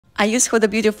I use Huda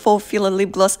Beauty Faux Filler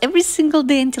Lip Gloss every single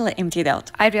day until I empty it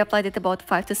out. I reapplied it about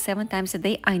 5 to 7 times a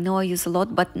day. I know I use a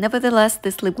lot, but nevertheless,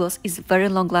 this lip gloss is very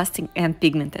long lasting and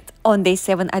pigmented. On day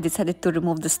 7, I decided to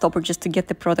remove the stopper just to get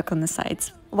the product on the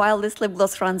sides. While this lip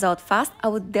gloss runs out fast, I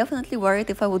would definitely wear it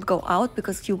if I would go out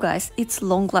because, you guys, it's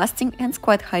long lasting and it's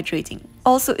quite hydrating.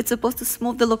 Also, it's supposed to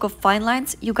smooth the look of fine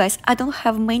lines. You guys, I don't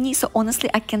have many, so honestly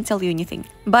I can't tell you anything.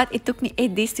 But it took me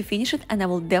 8 days to finish it and I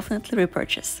will definitely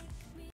repurchase.